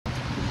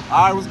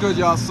Alright, what's good,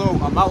 y'all? So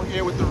I'm out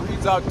here with the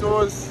Reeds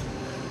Outdoors.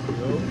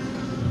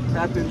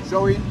 Captain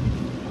Joey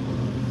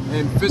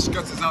and Fish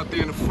Guts is out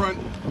there in the front.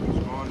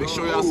 Make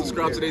sure y'all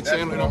subscribe to their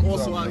channel. And I'm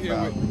also out here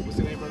with, what's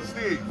your name, brother?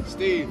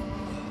 Steve.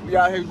 We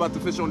out here about to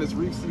fish on this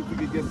reef, see if we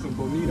could get some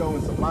bonito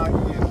and some mahi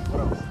and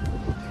what else?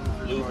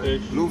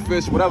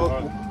 Bluefish,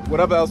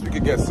 whatever else we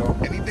could get. So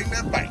anything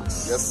that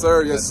bites. Yes,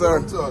 sir. Yes,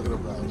 sir. That's what I'm talking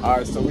about. All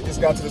right, so we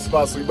just got to the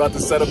spot, so we about to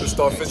set up and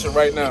start fishing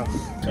right now.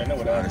 I know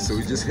what that is. So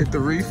we just hit the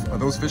reef. Are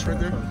those fish right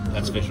there?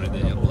 That's fish right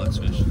there. Yeah, well, that's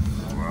fish.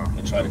 Wow.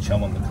 And try to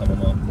chum them to come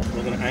them up.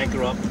 We're gonna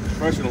anchor up.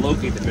 First, we're gonna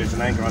locate the fish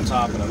and anchor on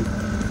top of them,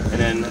 and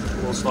then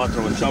we'll start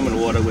throwing chum in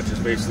the water, which is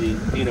basically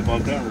peanut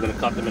bunker. We're gonna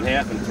cut them in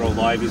half and throw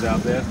liveys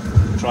out there.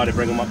 Try to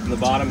bring them up from the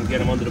bottom and get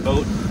them under the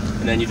boat,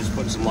 and then you just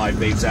put some live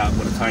baits out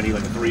with a tiny,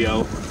 like a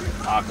 3-0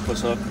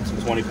 octopus hook, some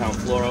 20-pound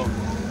fluoro,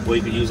 or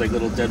you could use like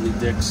little deadly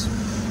dicks,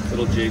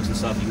 little jigs and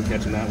stuff. You can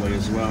catch them that way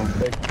as well.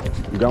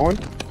 You got one?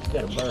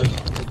 Got a bird.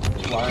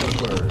 Flying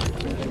bird.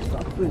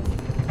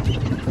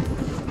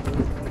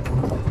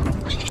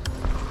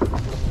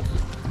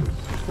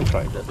 We'll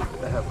try that.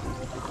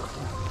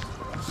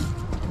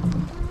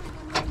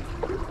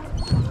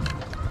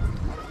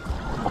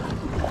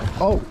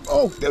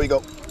 Oh, there we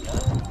go.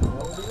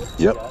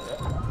 Yep.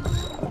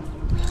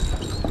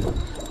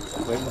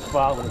 Wait for the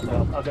spot with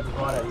itself. I'll get the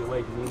rod out of your way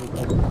if you need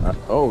anything.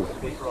 Oh.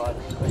 Bait rod.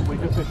 We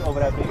just fish over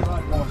that bait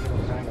rod.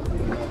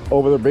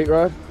 Over the bait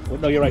rod? Well,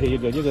 no, you're right here. You're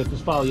good. You're good.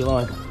 Just follow your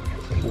line.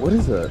 What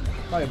is that?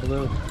 Probably a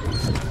blue.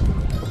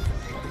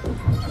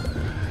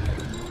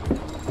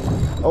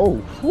 Oh,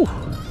 whew.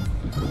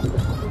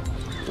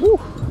 Whew.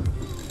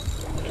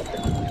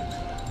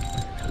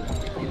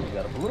 You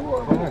got a blue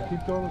one? Yeah,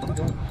 keep going, keep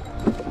going.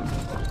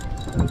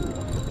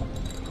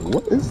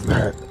 What is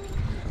that?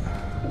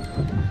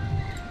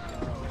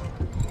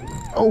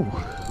 Oh.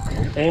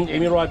 Aim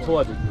your rod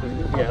towards it.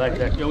 Yeah, like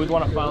that. You always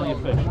want to follow your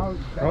fish.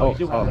 Oh, You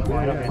do have that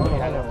line. Okay, you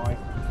have that line.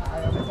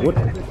 What?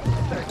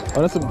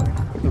 Oh,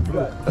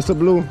 that's a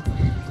blue.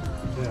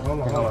 Yeah,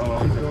 hold on.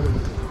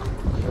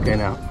 Okay,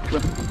 now.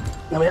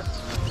 Come here.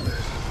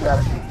 Got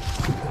it.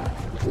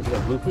 You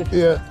got bluefish?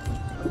 Yeah.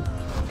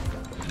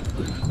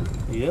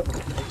 Yep.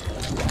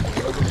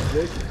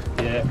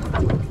 Yeah.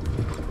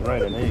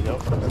 Right, and there you go.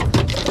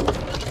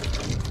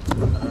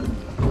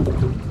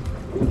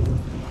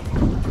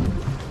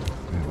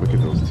 Look at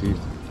those teeth.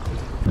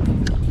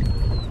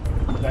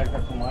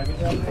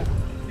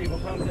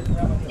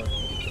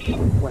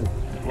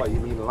 What, you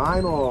mean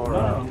line or?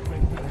 No.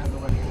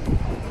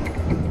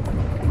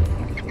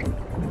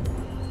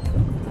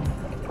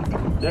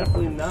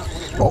 Definitely not.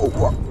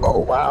 Oh,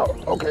 wow.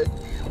 Okay.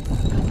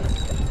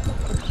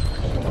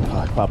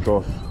 I popped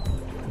off.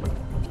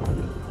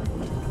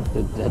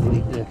 The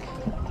deadly dick.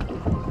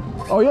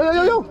 Oh,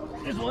 yo.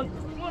 There's one.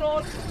 One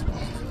on.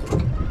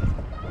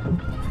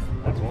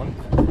 That's one.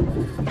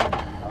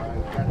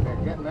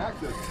 Getting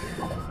active.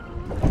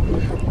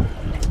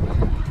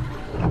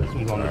 This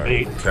one's on the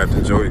bait.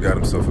 Captain Joey got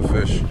himself a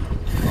fish. On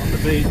the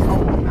bait.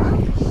 Oh,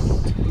 nice.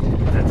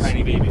 That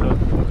tiny baby hook.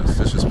 This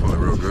fish is pulling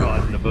real Saw it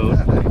good. in the boat.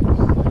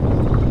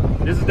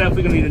 This is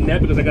definitely going to need a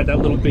net because I got that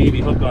little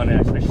baby hook on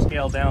that. Fish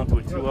scaled down to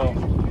a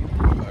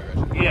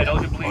 2-0. Yeah,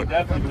 those are bleed.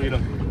 Definitely bleed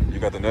them. You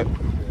got the net?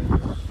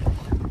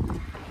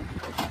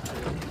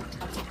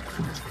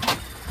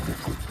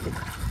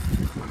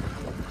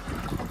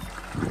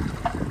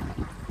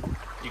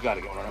 You got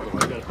to get one on it. You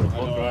got to put a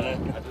hooker on it.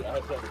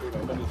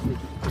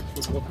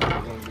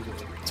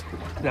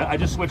 Yeah, I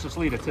just switched this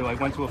leader too. I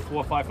went to a 4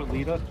 or 5 foot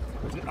leader.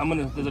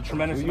 There's a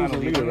tremendous amount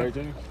of leader. right,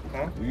 James?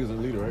 Huh? We're using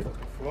a leader, right?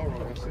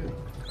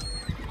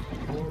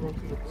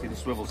 See, the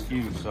swivel's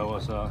huge, so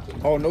it's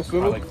Oh, no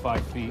swivel? like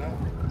 5 feet.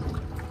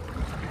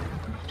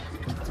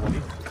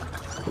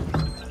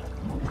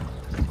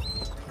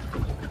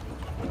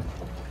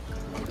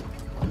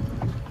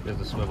 There's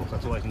the swivel.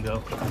 That's all I can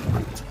go.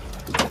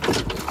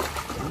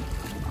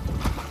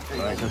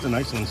 All right, that's a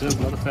nice one too.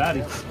 Another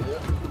fatty.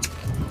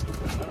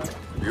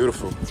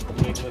 Beautiful.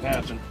 Making it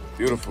happen.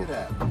 Beautiful.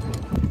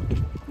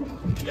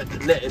 He got the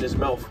net in his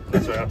mouth.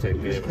 That's right, I'll take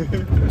it.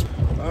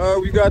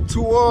 We got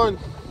 2 on.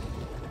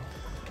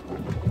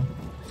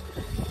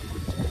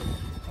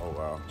 Oh,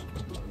 wow.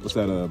 What's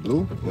that,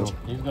 blue? No.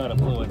 He's got a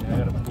blue. I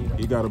got a bonito.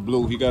 He got a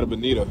blue. He got a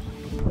bonito.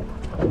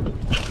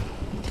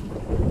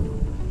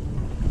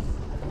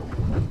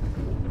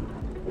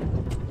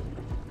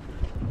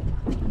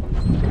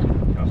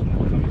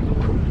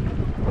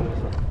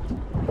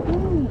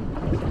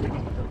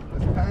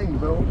 Dang,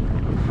 bro.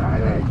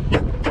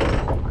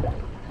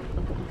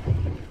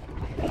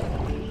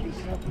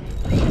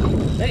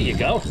 There you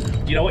go.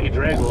 You know what? You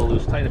drag a little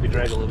loose. Tighten up your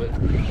drag a little bit.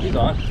 He's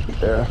on.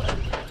 Yeah.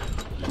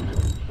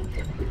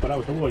 But that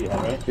was the lure you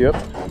had, right? Yep.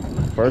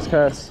 First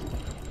cast.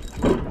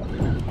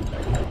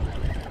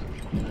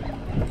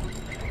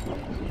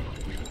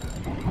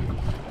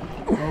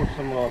 Oh,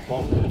 some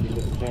bumps in it.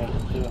 Good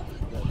chances too.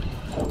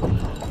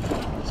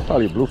 It's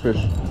probably a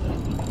bluefish.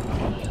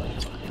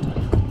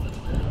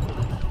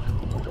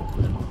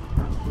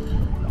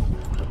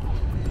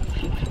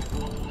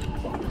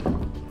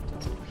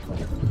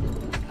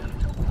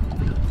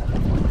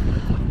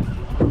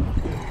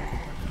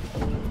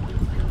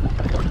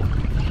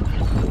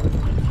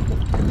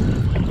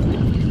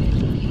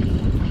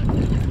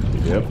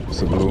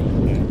 a blue.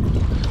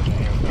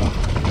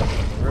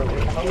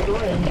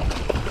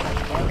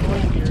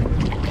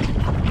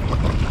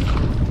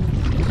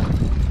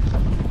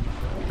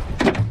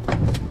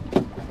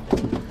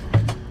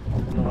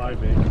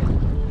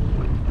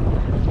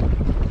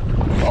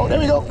 Oh, there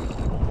we go.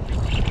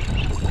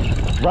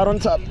 Right on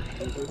top.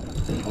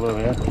 Blue,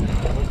 yeah.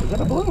 Is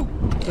that a blue?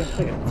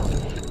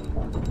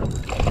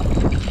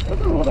 That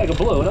doesn't look like a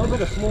blue. That looks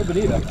like a small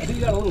bonito. I think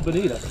you got a little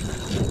bonito.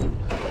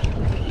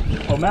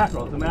 Oh,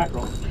 mackerel. It's a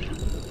mackerel.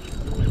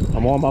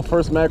 I'm on my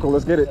first mackerel.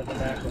 Let's get it.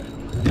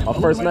 My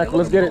first mackerel.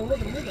 Let's get it.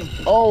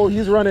 Oh,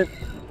 he's running.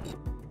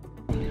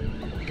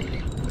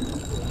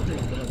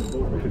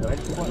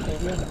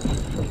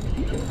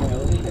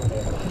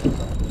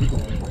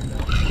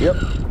 Yep.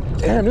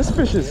 Damn, this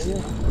fish is.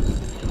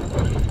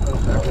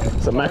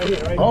 It's a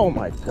mackerel. Oh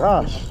my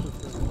gosh.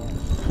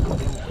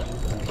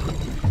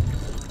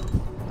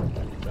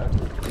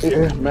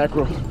 Yeah,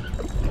 mackerel.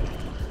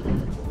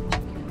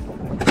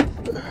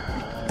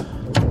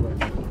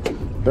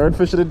 Third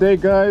fish of the day,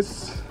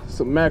 guys.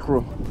 Some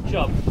mackerel.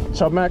 Chub.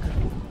 Chub mac.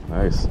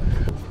 Nice.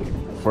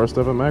 First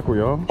ever mackerel,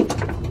 y'all.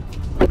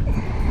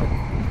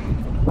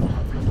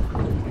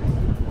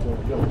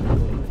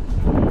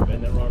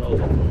 Bend that run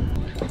over.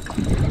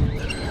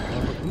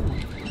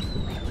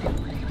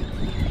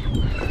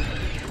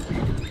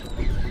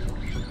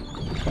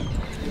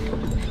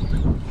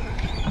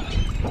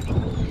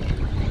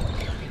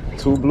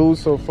 Two blues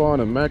so far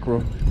and a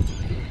mackerel.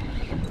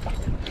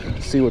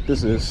 Let's see what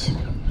this is.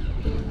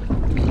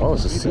 Oh,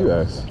 it's a sea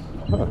bass.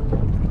 Huh.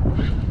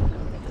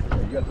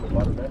 You got the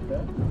bottom back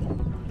there?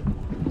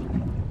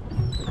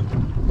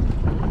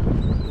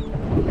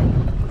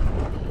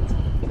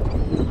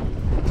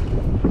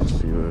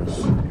 Sea bass.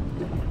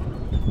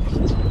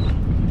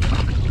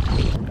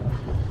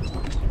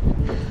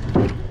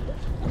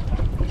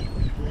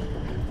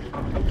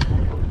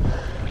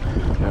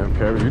 Damn,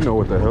 Perry, you know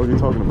what the hell you're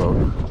talking about.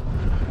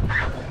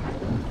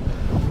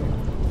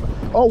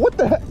 Oh, what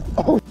the heck?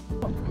 Oh,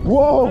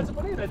 whoa! That's a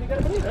bonito. I think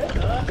that's a bonito,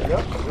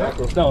 right?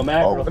 Mackerel. No, a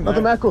mackerel. Oh,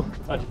 another mackerel.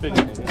 Much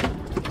bigger.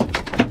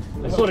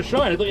 I saw the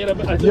shine. I thought you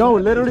had a. Yo,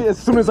 literally, as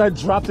soon as I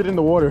dropped it in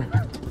the water.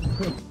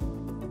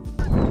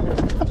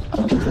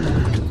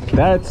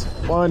 That's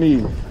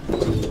funny.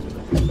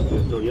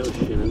 Throw the other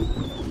shit in.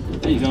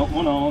 There you go.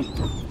 One on.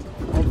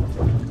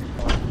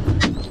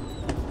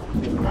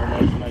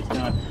 Nice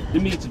time. The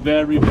meat's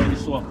very, very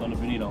soft on the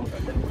bonito.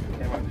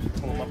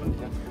 Pull them up and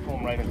pull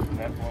them right into the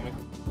net for me.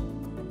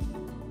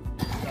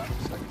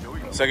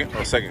 Second?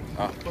 Oh, second.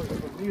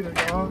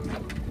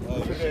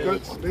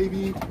 Guts,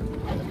 baby.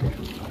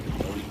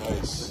 Very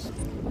nice.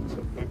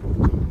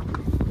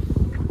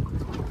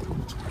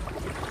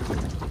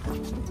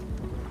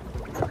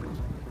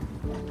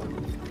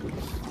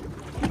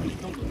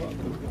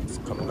 It's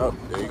coming up.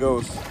 There he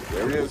goes.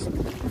 There he is.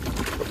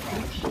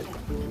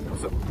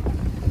 What's up?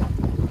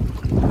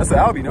 That's an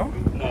albie, no?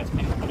 No, it's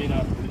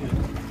bonito.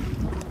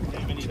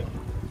 Yeah, bonito.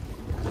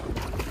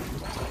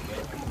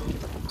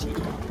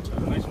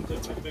 Nice one, too.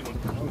 Nice big one.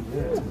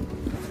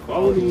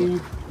 Quality.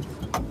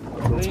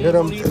 Hit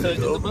him.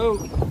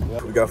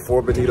 We got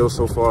 4 bonitos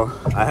so far.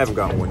 I haven't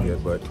gotten one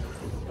yet, but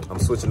I'm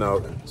switching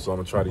out, so I'm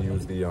gonna try to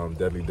use the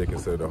deadly dick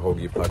instead of the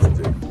hoagie plastic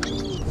tape.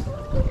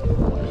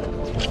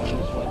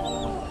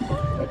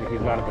 I think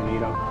he's got a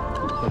bonito.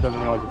 It doesn't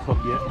realize it's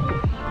hooked yet.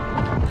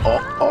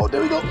 Oh,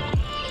 there we go.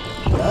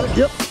 Got it.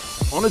 Yep.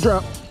 On the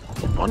drop.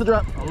 On the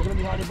drop. Oh, we're gonna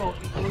be behind the boat.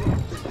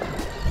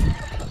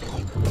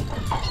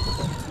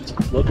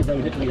 Look at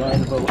them hitting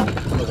behind the boat.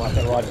 So watch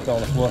that rod just go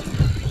on the floor.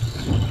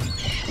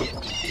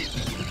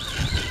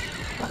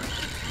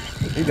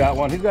 He got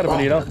one. He's got a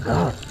bonito.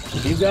 God.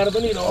 He's got a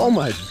bonito. Oh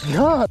my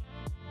God.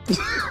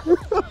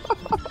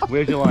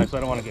 Where's your line so I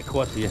don't want to get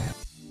caught to you?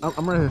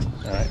 I'm right here.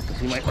 Alright, because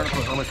he might run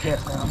across. I'm going to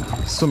cast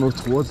down. Swim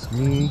towards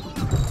me.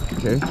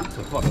 Okay. It's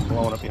fucking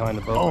blowing up behind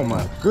the boat. Oh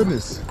my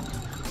goodness.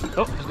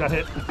 Oh, just got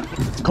hit.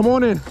 Come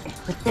on in.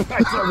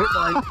 I saw hit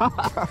line.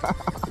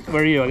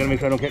 Where are you? I gotta make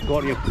sure I don't get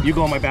caught. You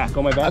go on my back. Go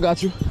on my back. I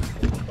got you.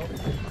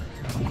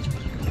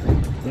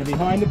 They're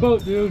behind the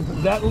boat, dude.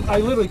 I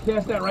literally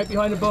cast that right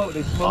behind the boat.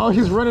 Oh,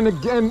 he's running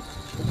again.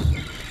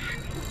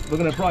 We're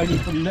gonna probably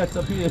need some nets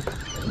up here.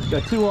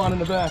 Got 2 on in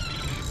the back.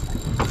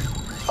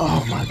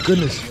 Oh my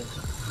goodness.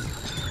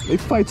 They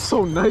fight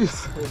so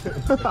nice.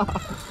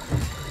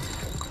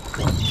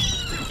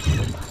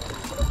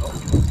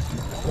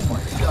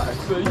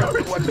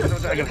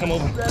 I gotta come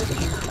over.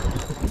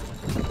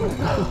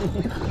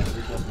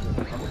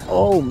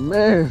 Oh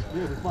man.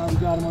 Yeah, that's why we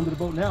got him under the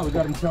boat now. We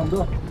got him chummed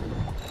up.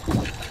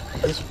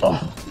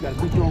 Oh. You got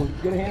a big roll.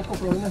 Get a handful,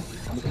 throw it in there.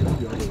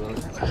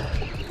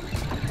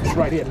 It's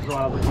right here. It's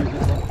right over here.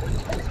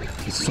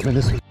 He's swimming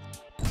this way.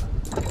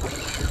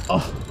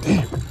 Oh,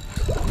 damn.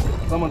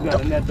 Someone's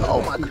got a net though.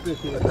 Oh my God.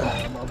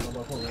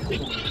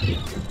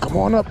 Come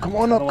on up, come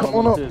on up, come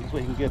on up. So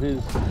he can get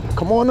his.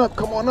 Come on up,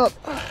 come on up.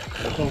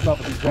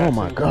 Oh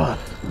my God.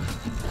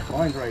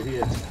 Mine's right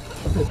here.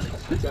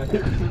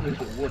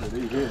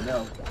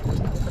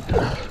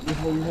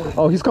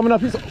 Oh, he's coming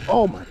up.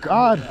 Oh my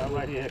God. I'm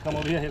right here. Come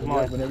over here. Here's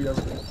mine.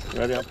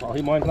 Ready up. Oh,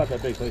 mine's not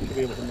that big, so he should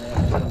be able to.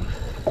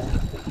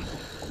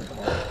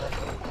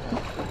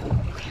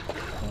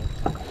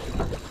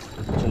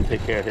 And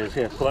take care of his.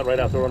 Here, pull that right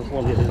out there on the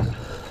floor. Get his.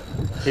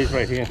 He's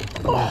right here.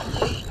 Oh.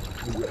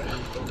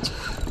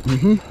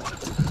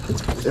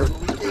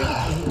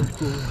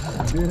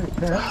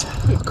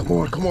 Come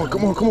on, come on,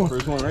 come on, come on.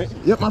 First one, right?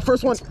 Yep, my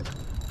first one.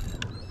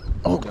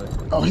 Oh,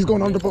 oh, he's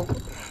going under the boat.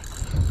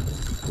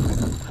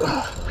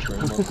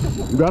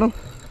 You got him?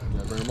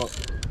 Yeah, bring him up.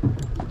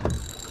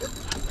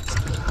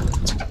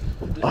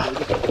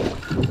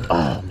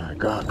 Oh my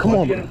God, come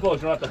on. Get him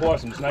close, you don't have to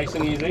horse him. It's nice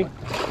and easy.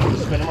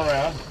 Spin him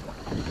around.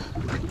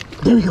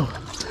 There we go.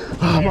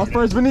 Oh, my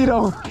first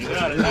Bonito. You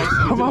got it. Nice.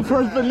 My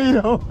first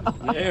Bonito.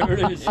 There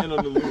it is. And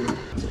on the lure.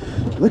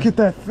 Look at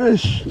that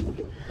fish.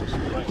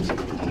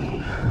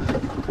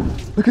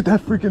 Look at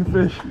that freaking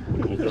fish.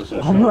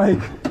 I'm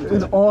like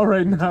in awe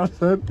right now,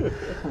 son.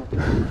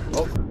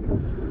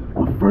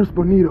 My first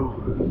Bonito.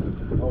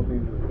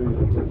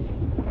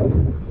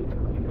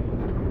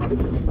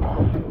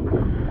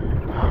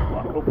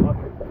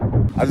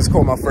 I just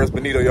caught my first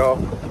Bonito, y'all.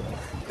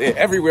 They're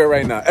everywhere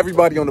right now.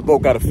 Everybody on the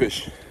boat got a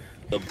fish.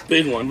 The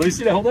big one. Let me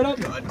see that. Hold that up.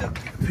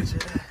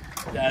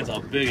 That's a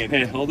big one.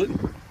 Hey, hold it.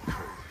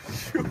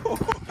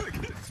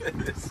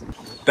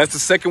 That's the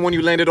second one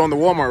you landed on the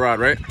Walmart rod,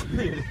 right?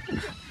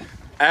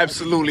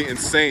 Absolutely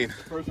insane.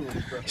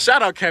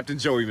 Shout out Captain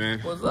Joey, man.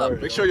 What's up?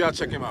 Make sure y'all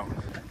check him out.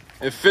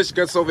 And Fish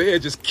Guts over here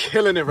just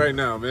killing it right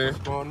now, man.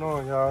 What's going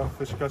on, y'all?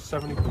 Fish Guts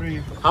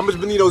 73. How much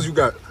Bonitos you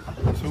got?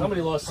 Somebody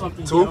lost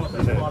something. Two? Got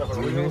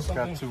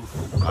 2.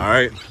 All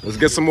right, let's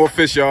get some more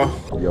fish, y'all.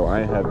 Yo,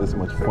 I ain't had this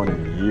much fun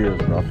in years,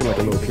 bro. I feel like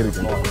a little kid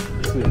again.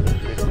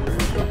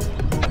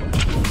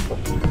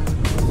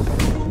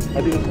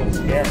 I think this one's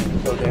scary.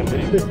 It's so damn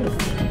big.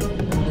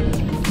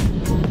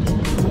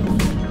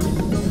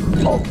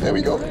 Oh, there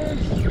we go.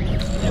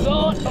 He's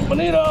on. A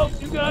Bonito.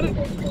 You got it.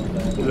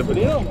 Is it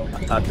Bonito?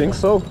 I think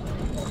so.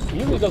 He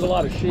usually does a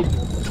lot of shaking.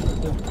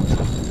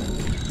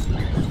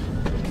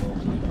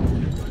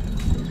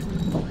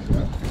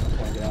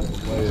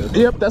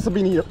 Yep, that's a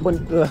Bonito.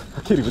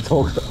 I can't even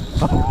talk.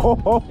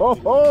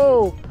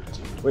 Oh.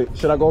 Wait,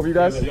 should I go over you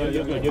guys? You're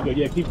good, you're good.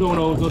 Yeah, keep going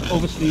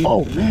over Steve.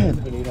 Oh, man.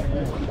 Bonito.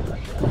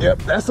 Yep,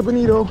 that's a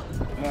Bonito. All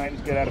right,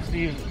 let's get out of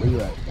Steve. Where you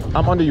at?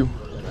 I'm under you.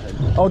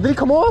 Oh, did he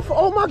come off?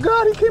 Oh my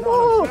God, he came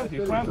off. He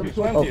swam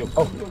to you.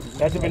 Oh.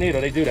 That's a Bonito.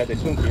 They do that. They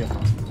swim to you.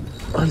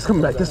 Oh, he's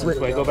coming back this way.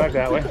 Wait, go back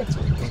that way.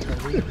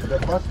 They're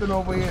busting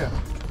over here.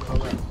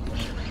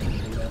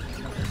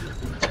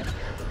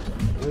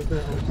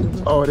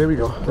 Oh, there we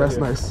go. That's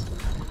nice.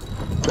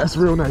 That's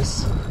real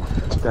nice.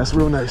 That's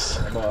real nice.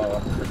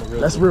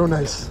 That's real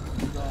nice.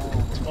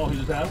 Oh, he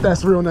just has it?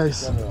 That's real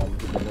nice.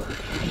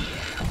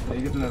 Yeah,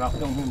 you get to that. I'll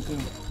film him too.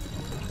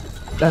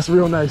 That's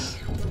real nice.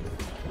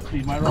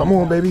 Steve, my Come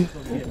on, baby.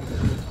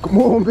 Come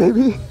on,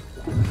 baby.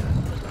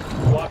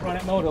 Walk around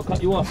that mode. He'll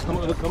cut you off.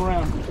 Come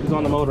around. He's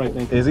on the mode, I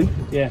think. Is he?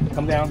 Yeah,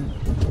 come down.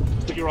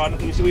 Put your rod.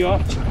 Let me see where you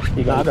are.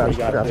 You got it. You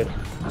got it.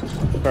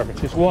 Perfect.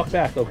 Just walk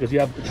back though, because you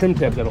have the trim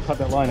tab that'll cut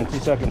that line in 2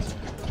 seconds.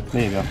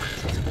 There you go.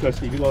 Go,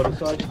 Steve. You go to the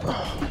side.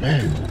 Oh,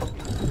 man.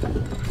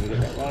 You get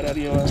that rod out of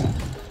your line.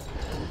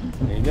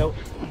 There you go.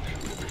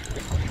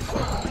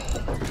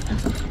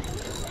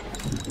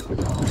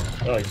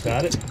 Oh, you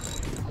got it.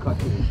 Cut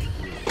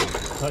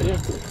you.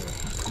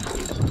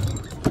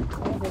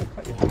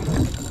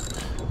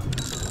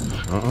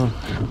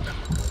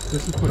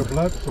 This is for the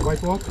blood to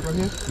wipe off right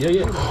here?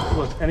 Yeah.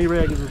 Look, any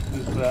rag is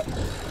used for that.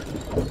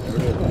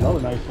 There is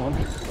another nice one.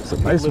 It's a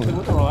nice Lift it one.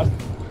 with the rod.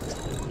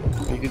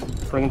 You can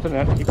bring them to the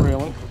net, keep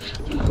reeling.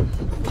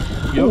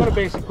 You're going to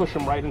basically push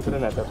them right into the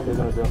net. That's what they're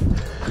going to do.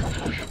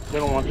 They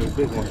don't want this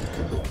big one.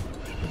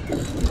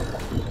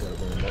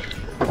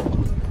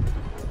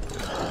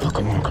 Oh,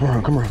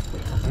 come on.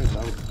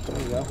 There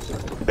you go.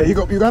 There you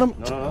go. You got him?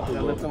 No.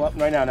 Now lift them up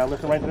right now. Now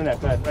lift them right to the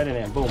net. Right in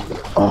there. Boom.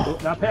 Oh.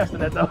 Not past the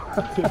net though.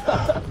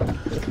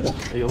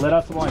 You let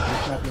out some line. You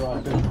snap your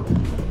rod.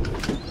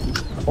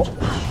 Oh,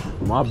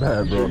 my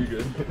bad, bro. You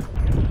good?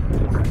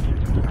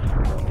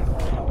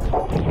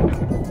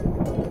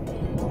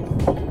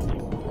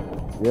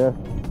 Yeah.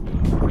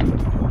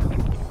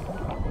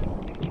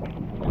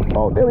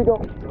 Oh, there we go.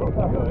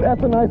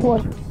 That's a nice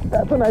one.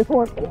 That's a nice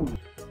one.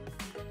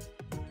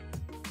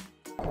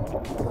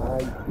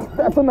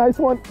 That's a nice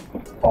one.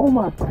 Oh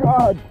my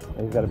God.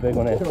 He's got a big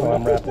one there. So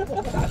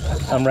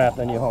I'm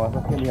wrapping you. Hold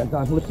on. You got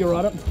time. Lift your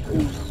rod up.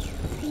 Can't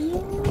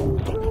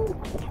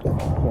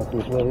see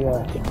where they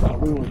are.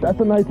 That's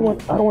a nice one.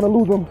 I don't want to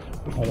lose him.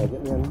 Hold on,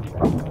 get me in.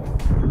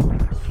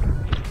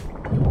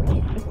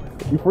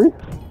 You free?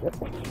 Yep.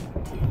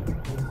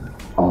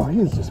 Oh, he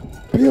is just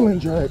peeling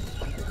drag.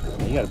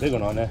 You got a big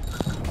one on there.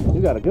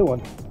 You got a good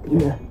one.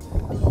 Yeah.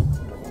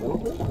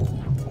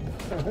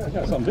 You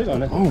got something big on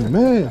there. Oh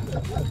man.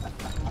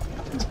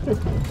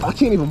 I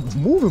can't even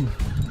move him.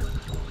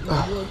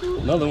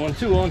 Another one,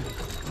 2 on.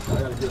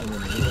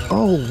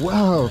 Oh,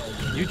 wow.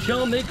 You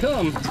chill 'em, they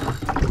come.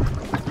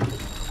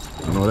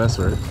 I know that's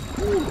right.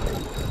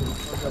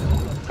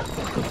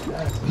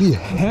 He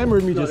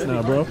hammered me just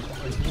now, bro.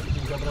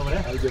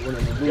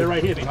 They're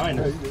right here behind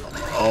us.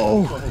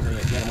 Oh.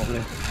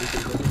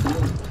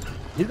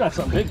 He's got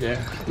something big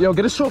there. Yo,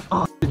 get a shot.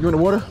 Oh, you in the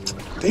water?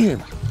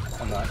 Damn.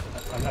 I'm not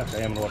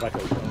jamming the water.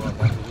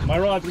 My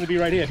rod's gonna be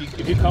right here.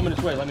 If you come in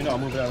this way, let me know. I'll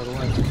move it out of the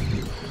way.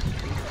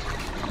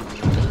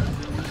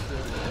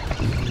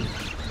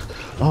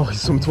 Oh,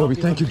 he's swimming toward me.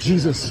 Thank you,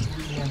 Jesus.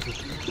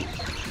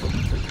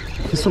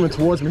 He's swimming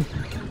towards me.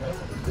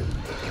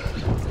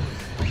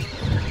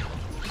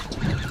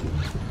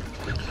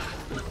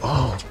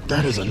 Oh,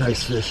 that is a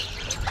nice fish.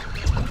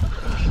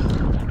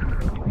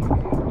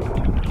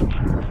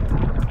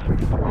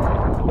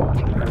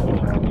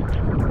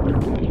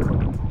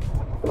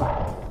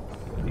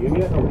 You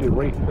get him, you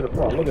race to the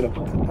front. Look at him.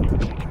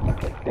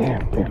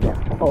 Damn.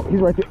 Oh, he's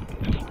right there.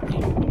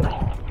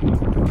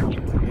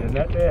 Is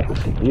that there?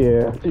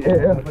 Yeah.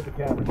 Put the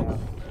camera down.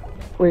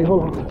 Wait,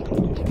 hold on.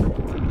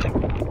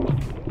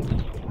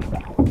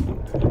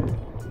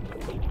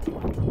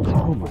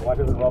 Oh my. Why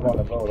does it rub on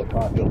the boat? It's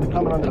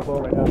coming under the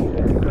boat right now.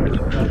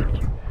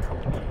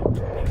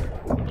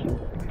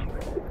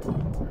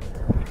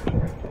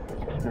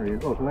 There he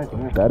is. Oh, it's a nice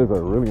one. That is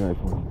a really nice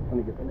one.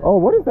 Oh,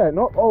 what is that?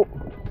 No, oh,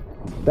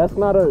 that's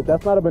not a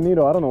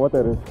bonito. I don't know what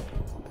that is.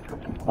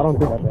 I don't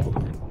think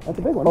That's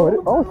a big one. Oh, it is?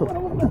 Oh,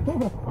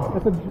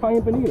 That's a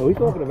giant bonito. What are you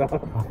talking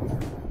about?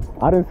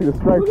 I didn't see the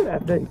strike. Look at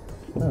that thing.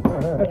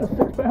 That's a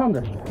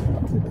 6-pounder.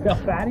 Look how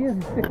fat he is.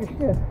 He's thick as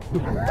shit.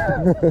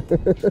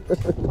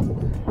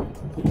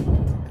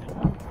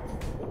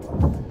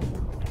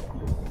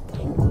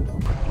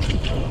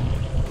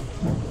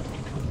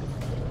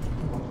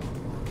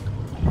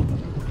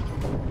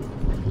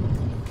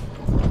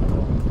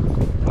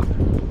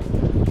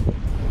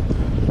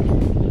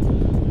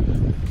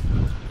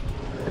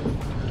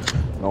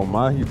 No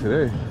mahi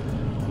today.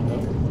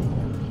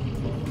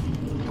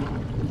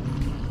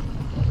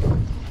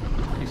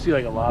 You see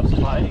like a lobster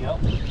spot, you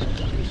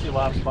see a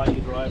lobster spot,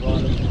 you drive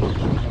on it,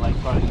 and like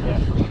try to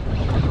catch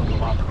the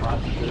lobster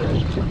spots.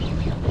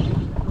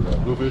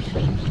 Bluefish?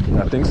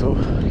 I think so.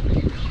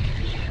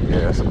 Yeah,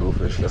 that's a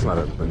bluefish. That's not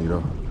a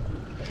bonito.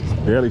 It's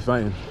barely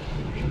fighting.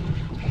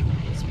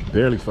 It's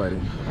barely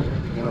fighting.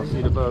 You don't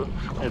see the boat.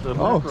 It's a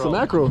mackerel. Oh, it's a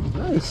mackerel.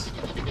 Nice.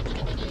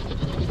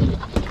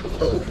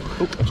 Oh,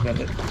 got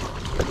it.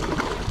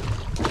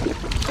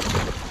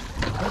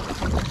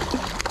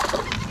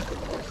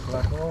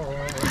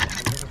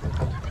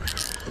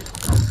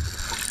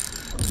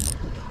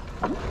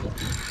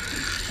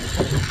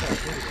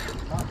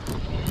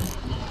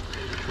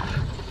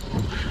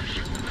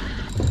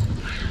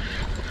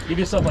 Give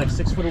yourself like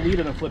 6 foot of lead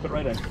and then flip it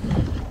right in.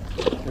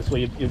 This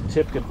way your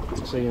tip could,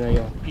 so you know,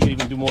 you can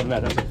even do more than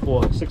that. That's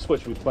like 6 foot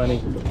should be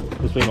plenty.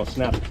 This way you don't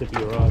snap the tip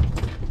of your rod.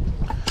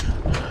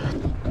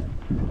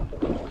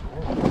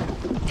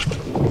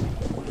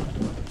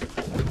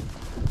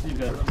 You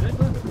got a big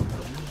one?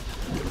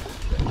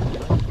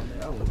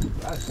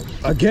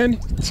 Again?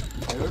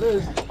 There it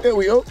is. There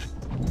we go.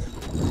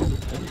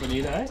 That's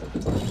Bonito, eh?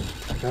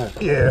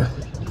 Yeah.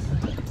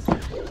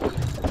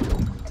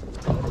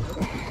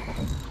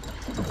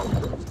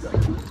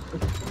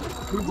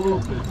 Two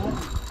bluefish.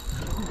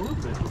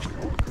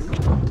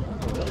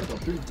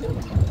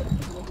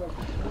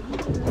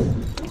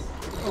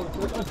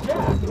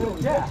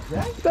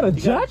 Is that a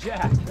jack?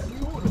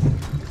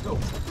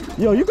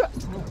 Yo, you got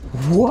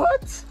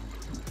what?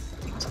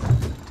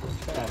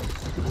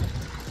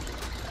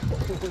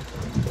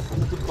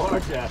 Bar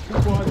jack.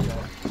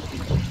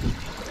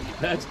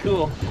 That's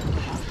cool.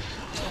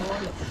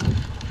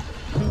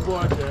 2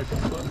 bar jacks.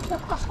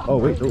 Oh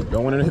wait,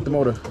 don't want to hit the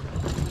motor.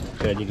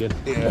 Okay, you good?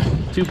 Yeah.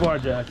 2 bar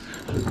jacks.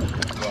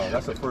 Wow,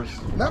 that's the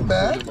first. Not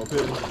bad.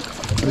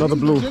 Another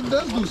blue. Jig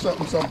does do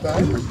something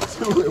sometimes.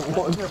 2 at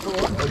once.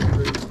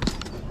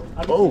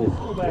 Oh.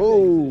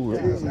 Oh.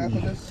 After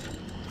this.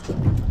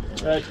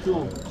 That's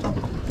cool.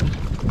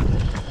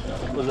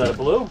 Was that a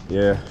blue?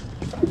 Yeah.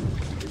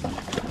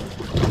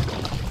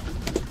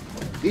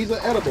 These are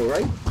edible,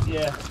 right?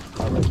 Yeah.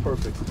 Oh, that's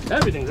perfect.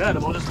 Everything's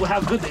edible, just how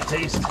good they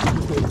taste.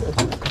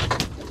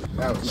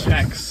 That was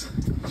Jacks.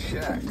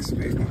 Jacks,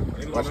 baby.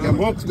 Watch them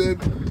hooks, baby.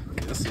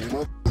 This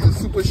is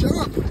super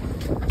sharp.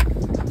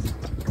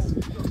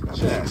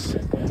 Jacks.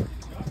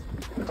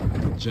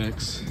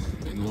 Jacks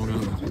in Long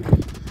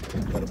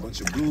Island. Got a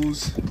bunch of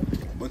blues, a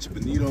bunch of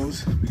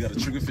bonitos. We got a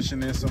triggerfish in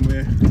there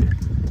somewhere.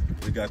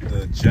 We got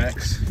the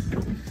jacks.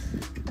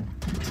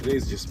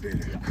 Today's just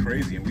been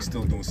crazy, and we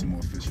still doing some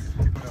more fishing.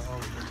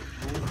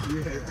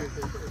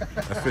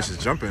 That fish is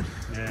jumping.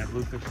 Yeah,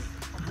 bluefish.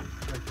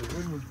 Like the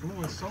wind was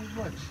blowing so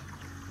much.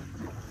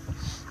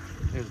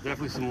 There's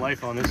definitely some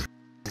life on this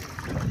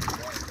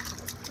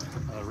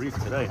reef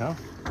today, huh?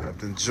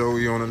 Captain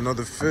Joey on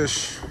another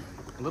fish.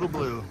 A little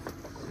blue.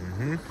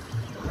 Mm-hmm.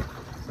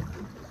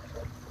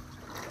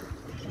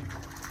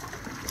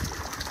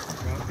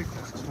 I think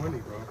that's 20,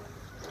 bro.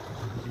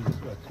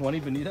 20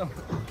 bonito.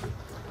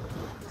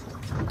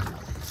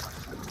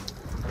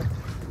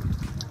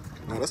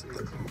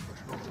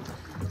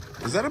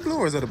 Is that a blue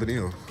or is that a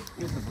Bonito?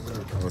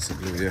 Oh, it's a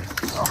blue, yeah.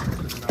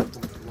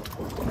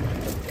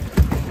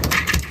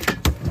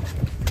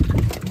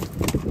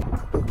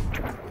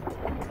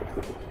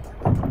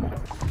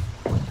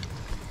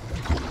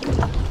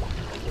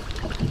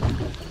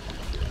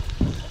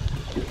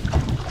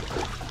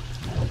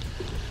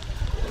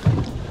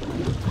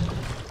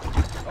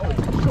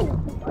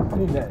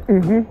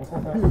 Mm-hmm.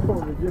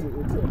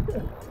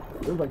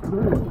 There's like 3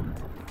 of them.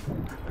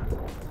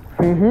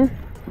 Mm-hmm.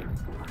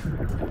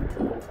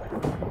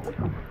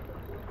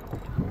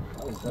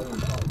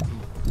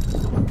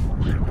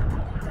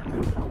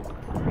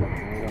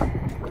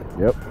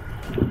 Yep.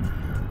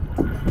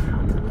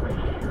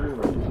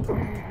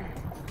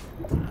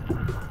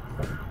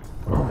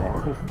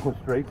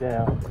 Straight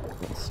down.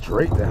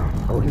 Straight down.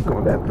 Oh, he's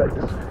going that back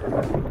this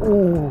way.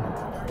 Ooh.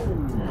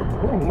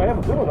 You might have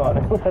a good one on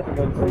it. We'll have to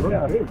go straight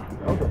down.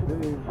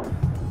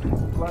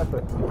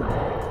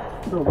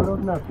 So what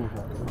else napkins?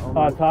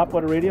 On top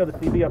of the radio, the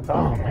CB up top.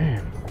 Oh,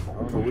 man. I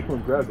don't know which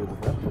one grabbed it.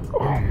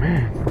 Oh,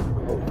 man.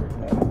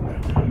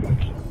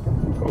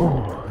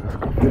 Oh, that's a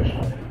good fish.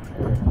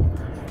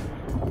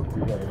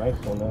 You got a nice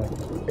one there.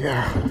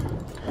 Yeah.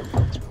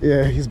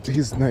 Yeah,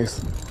 he's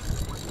nice.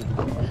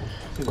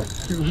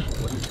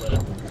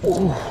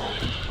 Oh.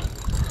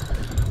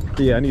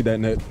 Yeah, I need that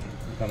net.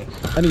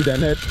 I need that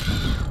net.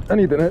 I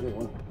need the net.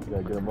 You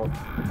gotta get him up.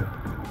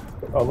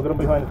 Oh, look at him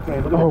behind the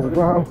screen. Look at Oh, him.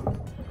 wow.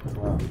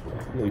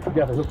 Yeah, you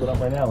forgot to hook it up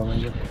right now.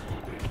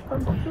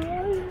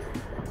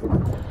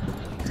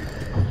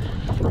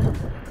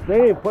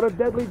 Dave, put a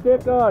deadly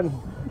dick on.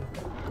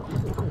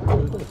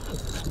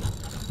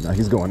 Nah,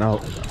 he's going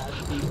out.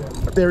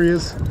 There he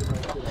is.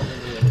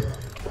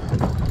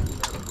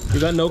 You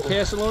got no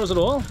casting lures at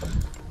all?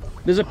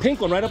 There's a pink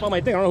one right up on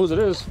my thing. I don't know whose it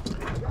is.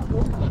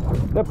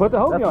 Yeah, put the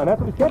hoagie on. That's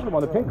what we kept him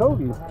on, the pink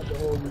hoagie.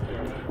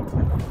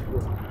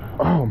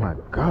 Oh my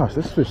gosh,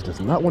 this fish does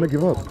not want to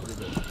give up.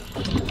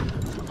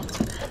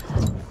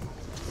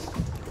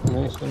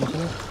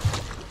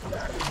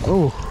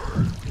 Oh,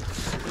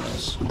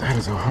 that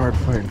is a hard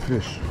fighting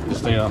fish.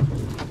 Stay up.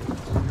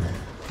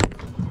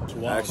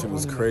 Action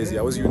was crazy.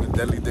 I was using the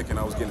deadly dick and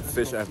I was getting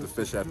fish after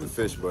fish after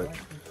fish, but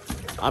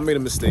I made a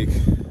mistake.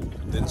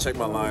 Didn't check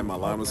my line. My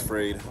line was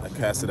frayed. I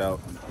cast it out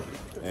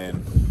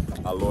and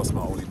I lost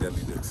my only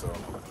deadly dick. So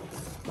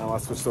now I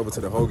switched over to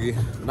the hoagie.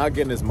 Not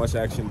getting as much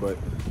action, but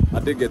I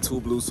did get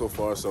 2 blues so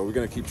far. So we're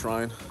gonna keep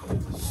trying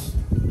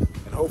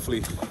and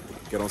hopefully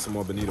get on some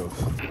more Bonitos.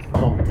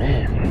 Oh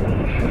man.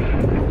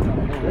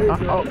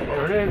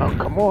 Oh,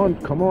 come on,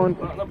 come on.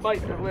 On the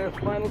bite, the last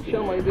final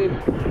chum I did.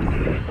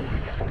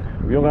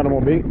 You don't got no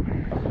more bait?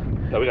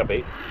 No, we got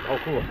bait. Oh,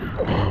 cool.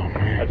 Oh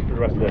man. That's the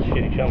rest of that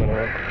shitty chumming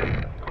around.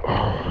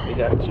 We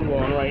got 2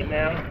 on right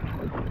now.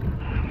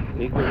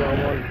 Nico's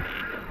on one.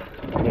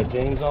 We got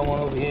James on one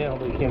over here.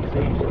 Although you can't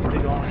see. He's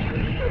big on.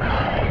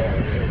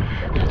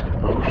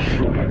 Oh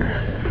shoot.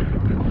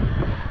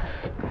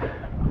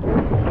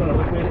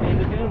 Which way to aim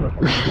the camera?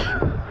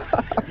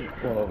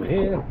 One over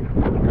here.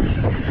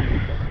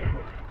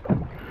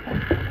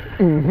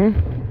 Mm-hmm.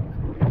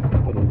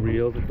 Little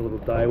reels with the little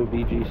Daiwa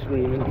BG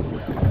screaming.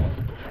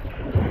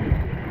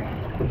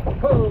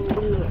 Oh, look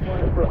at the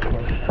flying brook.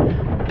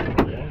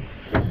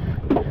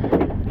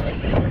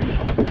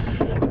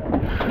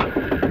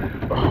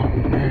 Oh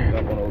man.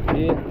 Got one over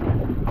here.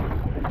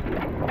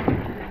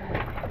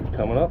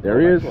 Coming up. There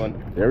he is. One.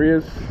 There he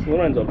is.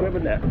 Lorenzo, grab a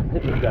net.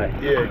 Hit this guy.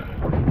 Yeah.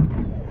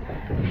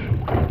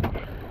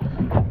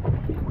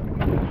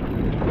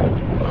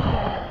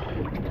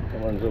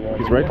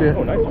 He's right there.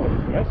 Oh, nice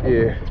one. Nice one.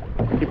 Yeah.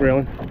 Keep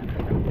reeling.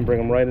 And bring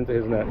him right into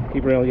his net.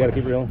 Keep reeling. You gotta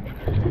keep reeling.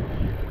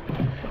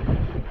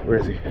 Where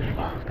is he?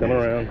 Coming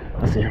around.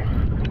 I see him.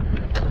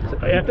 So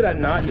after that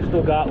knot, you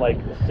still got like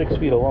 6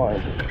 feet of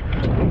line.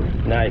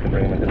 Now you can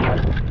bring him into the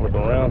net. Flip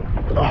him around.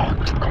 Oh,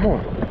 come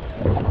on.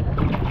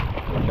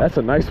 That's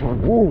a nice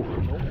one. Woo.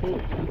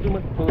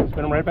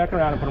 Spin him right back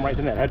around and put him right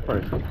in the net. Head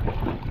first.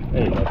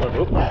 There you go.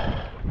 Oop.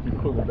 You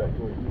pull it back.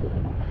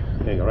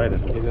 There you go. Right in.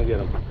 You're gonna get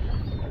him.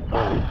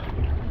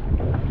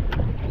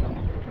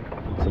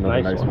 It's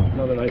another nice one.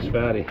 Another nice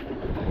fatty.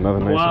 Another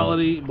nice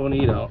Quality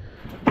Bonito.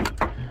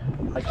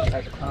 Like this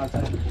type of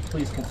content,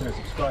 please consider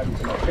subscribing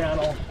to my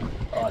channel.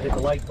 Hit the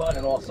like button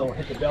and also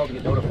hit the bell to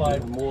get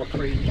notified when more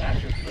crazy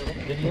action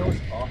videos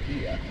are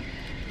here.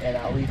 And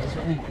I'll leave this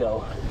with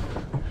Nico.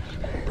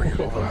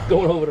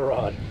 Going over the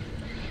rod.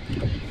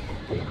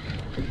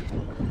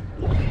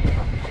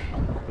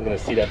 I'm gonna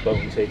see that boat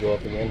and take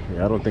off again.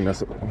 Yeah, I don't think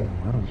that's a... I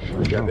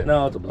don't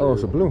No, it's a blue. Oh,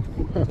 it's a blue.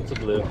 It's a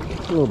blue.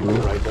 It's a little blue.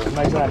 Right there.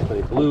 Nice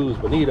actually. Blues,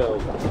 Bonito,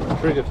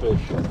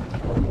 triggerfish. A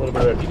little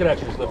bit of, you can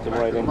actually just lift them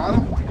right in.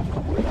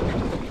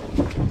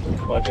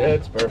 Bunch of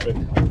heads, perfect.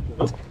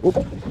 Whoop.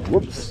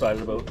 Whoops. This side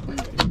of the boat.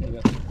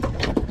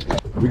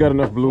 We got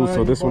enough blues,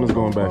 so this one is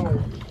going back.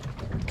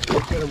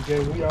 Look at him,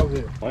 James. We out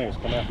here. Lions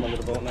come out from under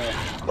the boat now.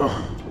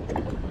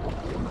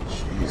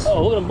 Jeez.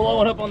 Oh, look at him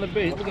blowing up on the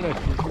bait. Look at that.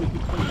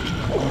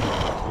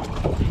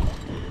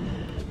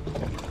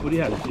 What do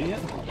you have? See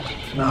yet?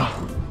 No.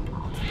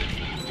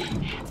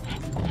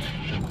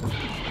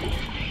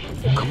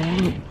 come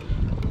on.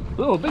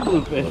 Oh, big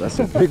blue fish. Oh, that's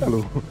a big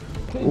blue.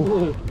 Big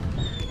blue.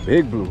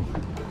 Big blue.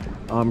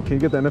 Can you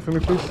get that net for me,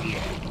 please?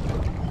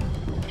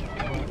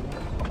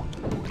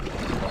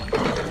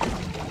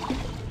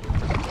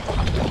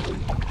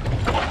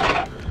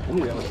 I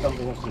knew that was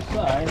something of some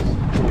size.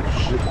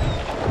 Oh, shit.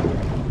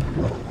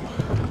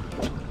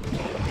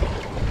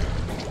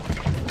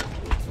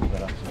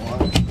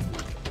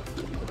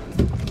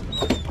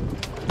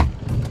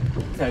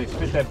 Okay,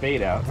 spit that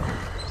bait out.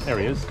 There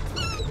he is.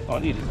 Oh, I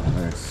need it.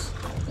 Nice.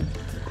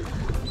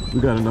 We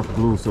got enough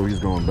glue, so he's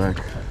going back.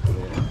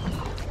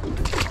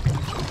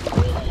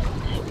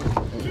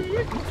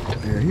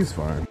 Yeah, he's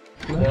fine.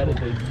 That is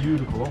a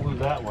beautiful. What was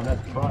that one?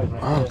 That's a prize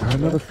right Oh, there. got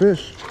another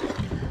fish.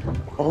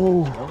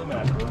 Oh, Another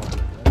mackerel.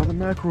 another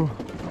mackerel.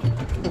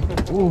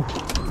 Oh,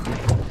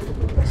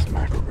 that's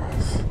mackerel,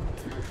 guys.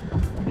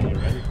 Okay, you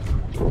ready?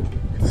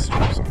 Get the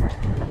straps on.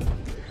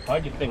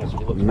 Hide your fingers so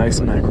you look. Nice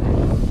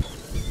mackerel.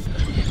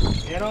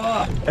 Get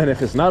off! And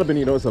if it's not a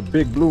bonito, it's a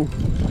big blue.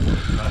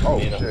 Oh,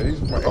 yeah, he's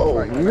right.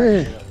 Oh,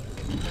 man.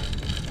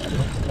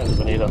 That's a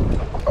bonito.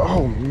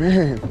 Oh,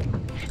 man.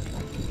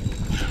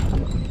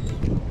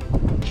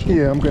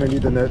 Yeah, I'm gonna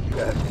need the net.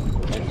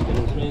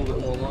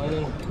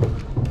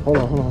 Hold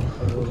on, hold on.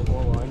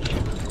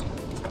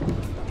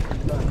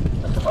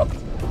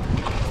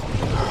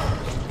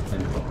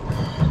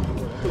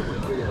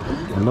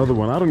 Another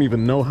one. I don't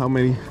even know how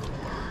many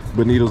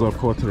bonitos I've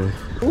caught today.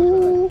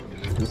 Ooh,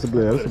 that's a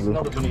blue. That's a blue.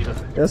 Another bonito.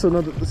 That's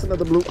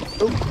another blue.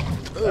 Oh.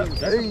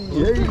 Hey,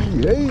 hey,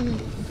 hey.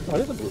 Oh,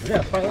 there's a blue.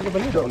 Yeah, find another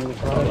bonito.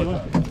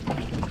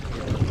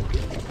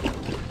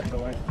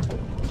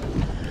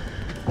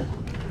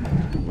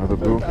 Another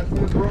blue.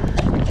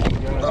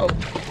 Oh,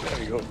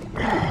 there you go.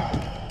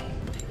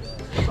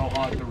 So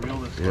hard to reel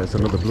this. Yeah, it's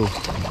another blue.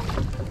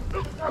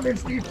 I'm in,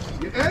 Steve.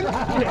 You in?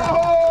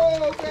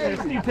 Oh, okay.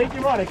 Yeah, Steve, take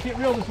your rod. I can't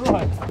reel this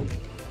rod.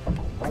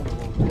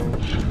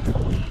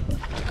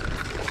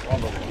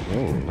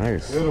 Oh,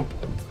 nice. We'll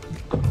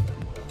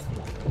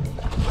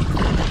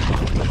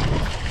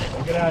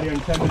get out of here in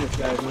 10 minutes,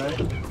 guys, all right?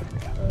 To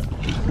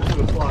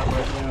the spot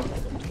right now.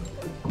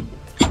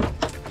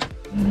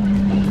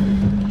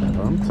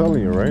 I'm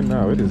telling you right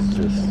now, it is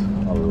just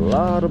a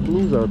lot of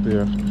blues out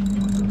there.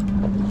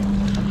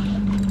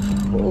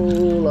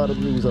 Whole lot of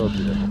blues out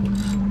there.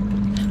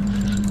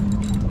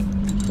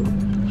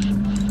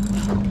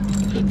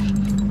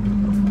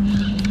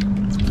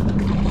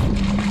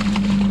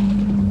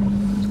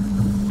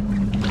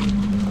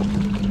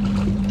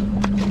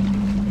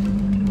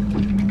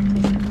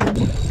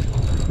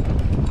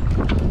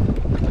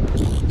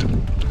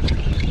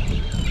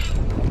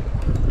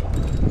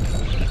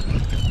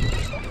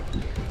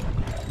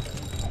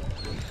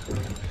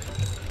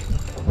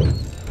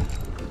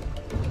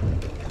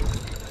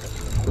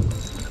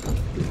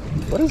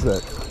 What is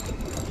that?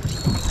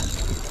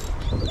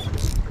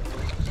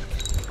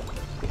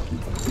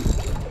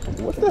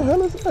 What the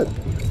hell is that?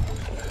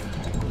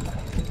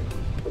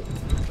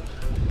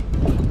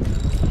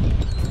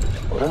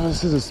 Well,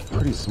 this is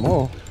pretty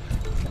small.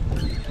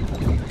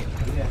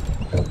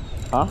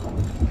 Huh?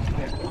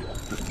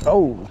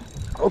 Oh,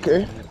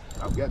 okay.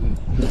 I'm getting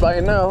You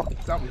fighting now?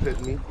 something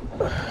hitting me.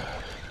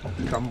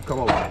 Come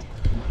over.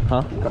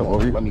 Huh? Come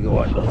over you. Let me go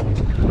on.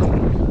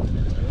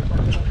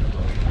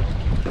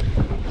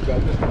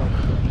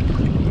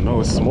 No,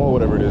 it's small,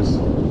 whatever it is.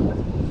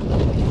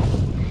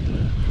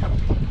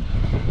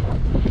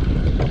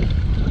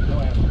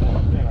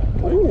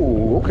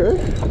 Ooh, okay.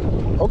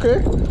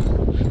 Okay.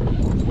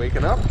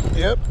 Waking up.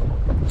 Yep.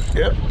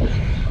 Yep.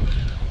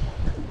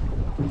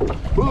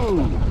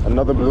 Boom.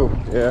 Another blue.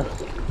 Yeah.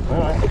 All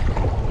right.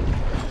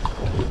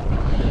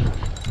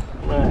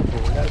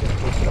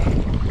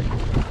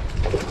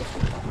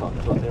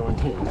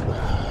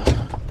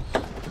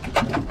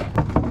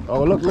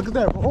 Oh, look at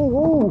that. Oh,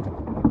 whoa.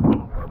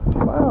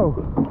 Wow.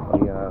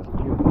 Yeah.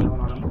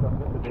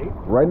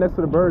 Right next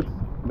to the birds.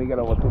 Let me get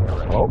over to her.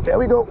 Right? Oh, there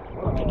we go.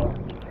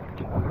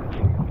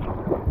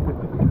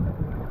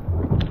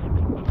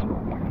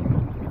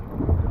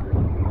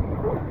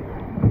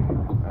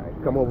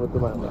 Come over to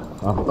my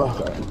left.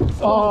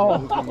 Oh,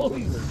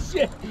 Holy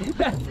shit!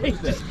 That thing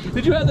just,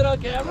 did you have that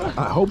on camera?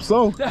 I hope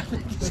so. That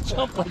thing just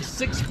jumped like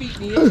 6 feet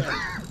in the air.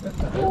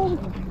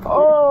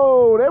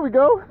 Oh, there we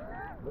go.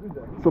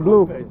 It's a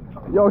blue.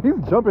 Yo, he's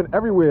jumping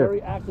everywhere.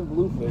 Very active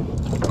bluefish.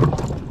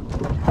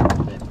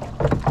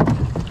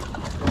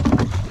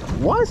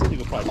 What? You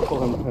can probably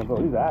pull him.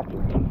 He's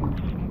active.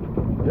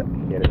 Yeah.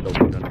 Yeah, there's no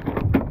blue.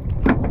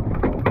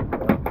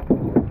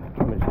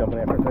 I'm just jumping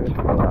there for a second.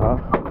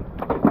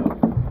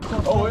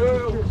 Oh,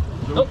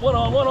 yeah. Oh, one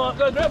on.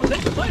 Go grab him.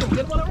 Take the plate. Get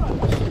him on the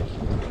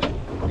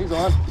rod. He's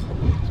on.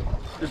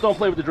 Just don't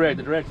play with the drag.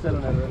 The drag's set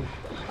on that already.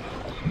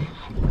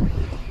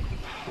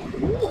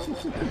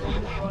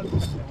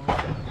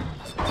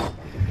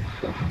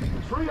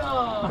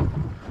 Trigger!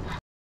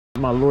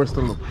 My lure's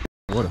still in the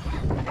water.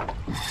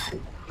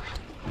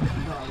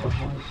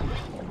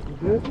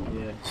 Yeah.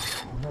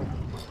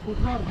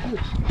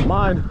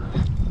 Mine.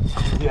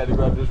 He had to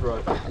grab this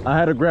rod. I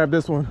had to grab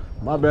this one.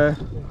 My bad.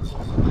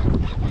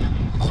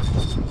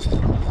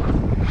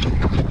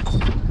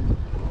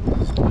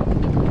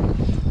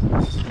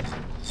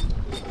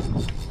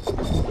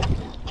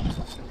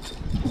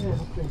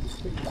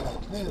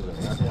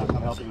 I'll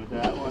help you with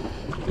that one.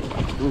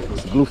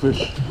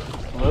 Bluefish.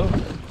 Blue?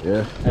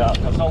 Yeah. Yeah,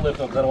 I'm not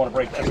lifting because I don't want to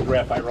break every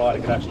graphite rod.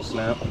 It could actually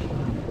snap.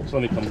 So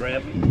let me come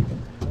grab it.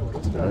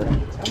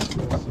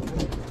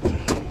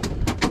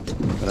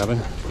 What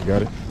happened? You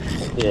got it?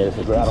 Yeah,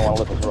 I don't want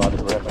to lift this rod.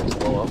 The graphite's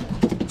blow up.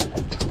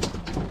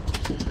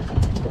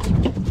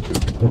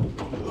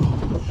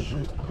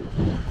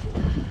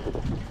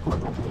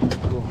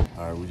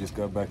 All right, we just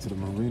got back to the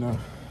marina.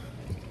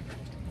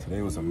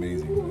 Today was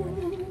amazing,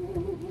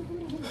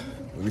 man.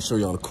 Let me show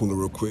y'all the cooler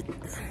real quick.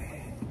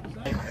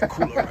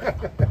 Cooler.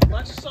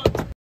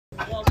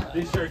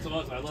 These shirts are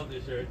awesome. I love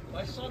this shirt.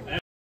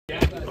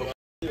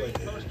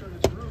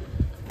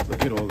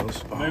 Look at all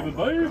those. Oh, Baby,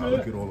 God, baby.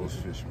 look at all those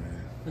fish,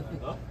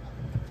 man.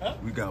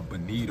 We got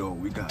bonito,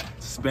 we got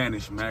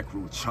Spanish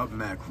mackerel, chub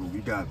mackerel, we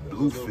got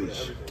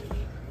bluefish.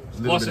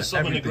 Plus, there's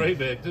some in the gray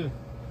bag too.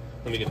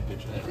 Let me get a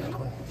picture of that real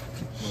quick.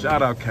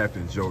 Shout out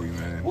Captain Joey,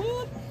 man.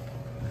 What?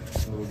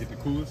 We'll get the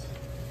coolest.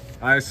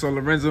 All right, so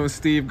Lorenzo and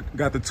Steve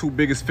got the two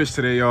biggest fish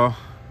today, y'all.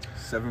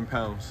 7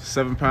 pounds.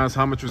 7 pounds.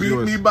 How much was Beat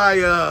yours? me by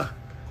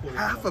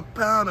half a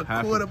pound, a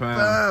Half quarter a pound.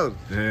 pound.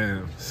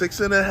 Damn.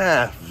 6.5.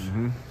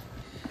 Mm-hmm.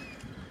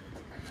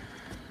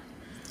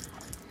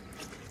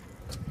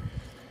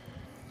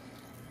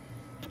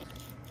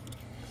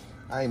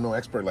 I ain't no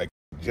expert like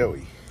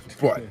Joey,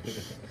 but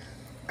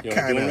You want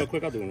to do one real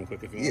quick? I'll do one real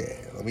quick if you want.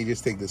 yeah. Let me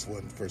just take this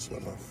first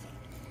one off.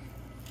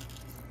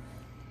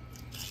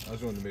 I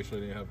just wanted to make sure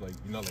they didn't have like,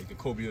 you know, like the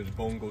cobia, the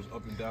bone goes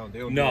up and down. They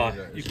don't No, do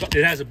that. you cut,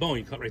 it has a bone.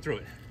 You cut right through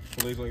it.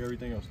 It lays like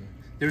everything else. Man.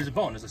 There's a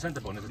bone. There's a center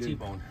bone. There's a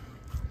T-bone.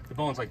 The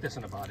bone's like this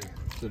in the body.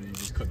 So you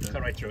just cut that.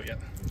 Cut right through it. Yeah.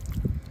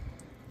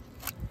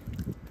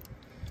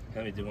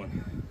 Let me do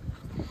one.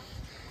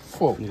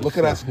 Full. Look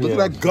at that. Look at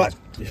that gut.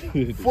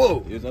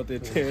 Full. He was out there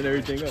tearing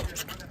everything up.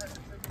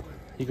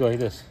 You go like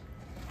this.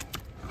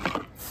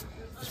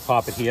 Just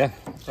pop it here,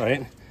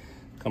 right?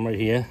 Come right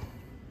here.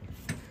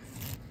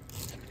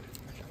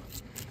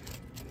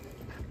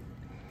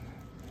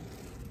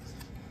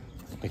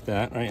 Like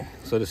that, right?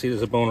 So to see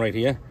there's a bone right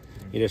here,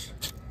 you just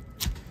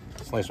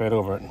slice right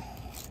over it.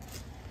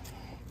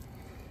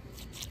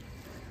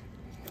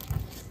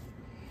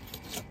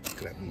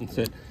 That's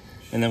it.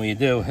 And then what you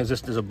do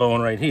is there's a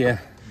bone right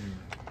here.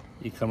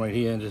 You come right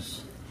here and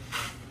just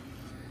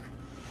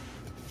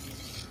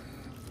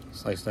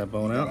slice that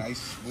bone out.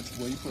 Ice.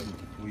 Where you putting?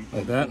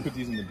 Like that. Put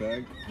these in the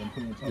bag, then put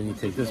them on top. Then you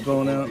take this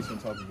bone out. Piece on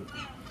top of it.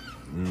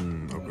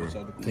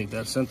 Okay. Take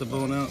that center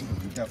bone out.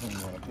 You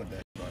definitely want to put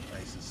that on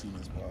ice as soon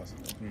as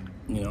possible.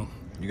 You know.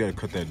 You gotta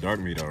cut that dark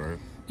meat out, right?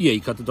 Yeah,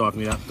 you cut the dark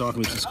meat out. Dark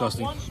meat's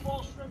disgusting.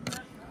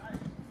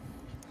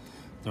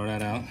 Throw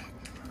that out.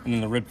 And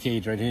then the rib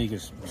cage right here, you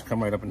just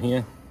come right up in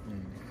here.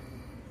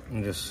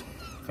 And just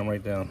come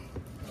right down.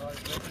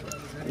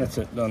 That's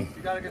it, done.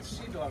 You gotta get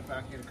Sea Dog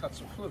back here to cut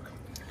some fluke.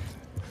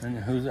 And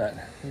who's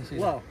that?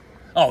 Well,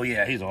 Oh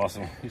yeah, he's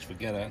awesome. You just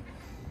forget that.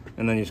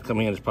 And then you just come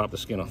here and just pop the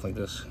skin off like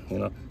this. You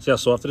know, see how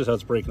soft it is? How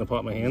it's breaking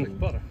apart my hand. like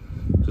butter.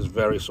 It's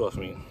very soft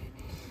meat.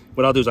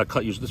 What I'll do is I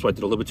cut. Usually, this way I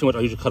did a little bit too much. I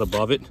usually cut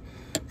above it,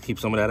 keep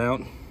some of that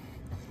out.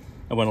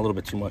 I went a little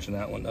bit too much in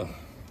that one though.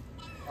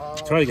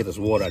 Try to get this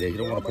water out here. You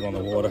don't want to put on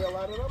the water.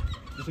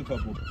 Just a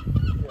couple.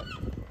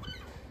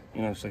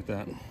 You know, just like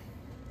that.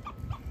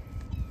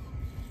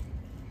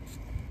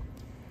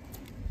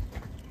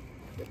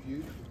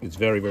 It's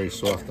very, very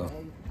soft though.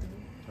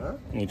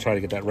 And you try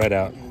to get that red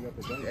out.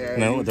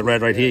 Now with the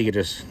red right here, you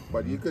just.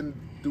 But you can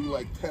do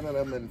like 10 of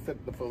them and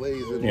fit the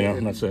fillets in, You know,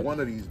 in that's it. one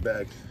of these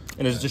bags.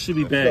 And there should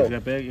be bags.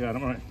 That bag, you got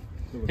them right.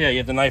 Yeah, you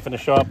have the knife and the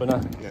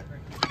sharpener. Yeah.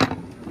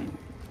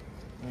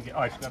 Oh,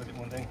 I just gotta get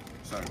one thing.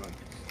 Sorry, man.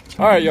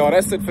 All right, y'all,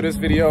 that's it for this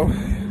video.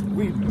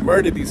 We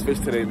murdered these fish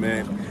today,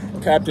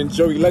 man. Captain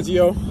Joey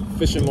Leggio,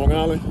 fishing Long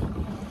Island.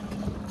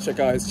 Check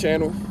out his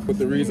channel with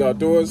the Reeds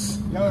Outdoors.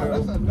 Yo,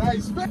 that's a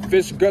nice fish.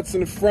 Fish guts in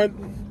the front.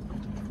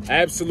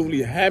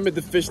 Absolutely hammered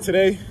the fish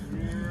today.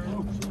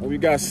 And we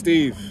got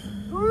Steve.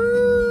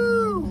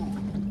 Woo!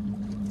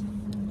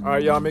 All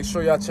right, y'all, make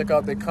sure y'all check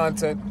out their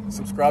content.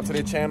 Subscribe to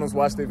their channels,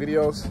 watch their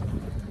videos.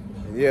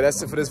 And yeah,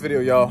 that's it for this video,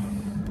 y'all.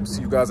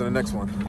 See you guys in the next one.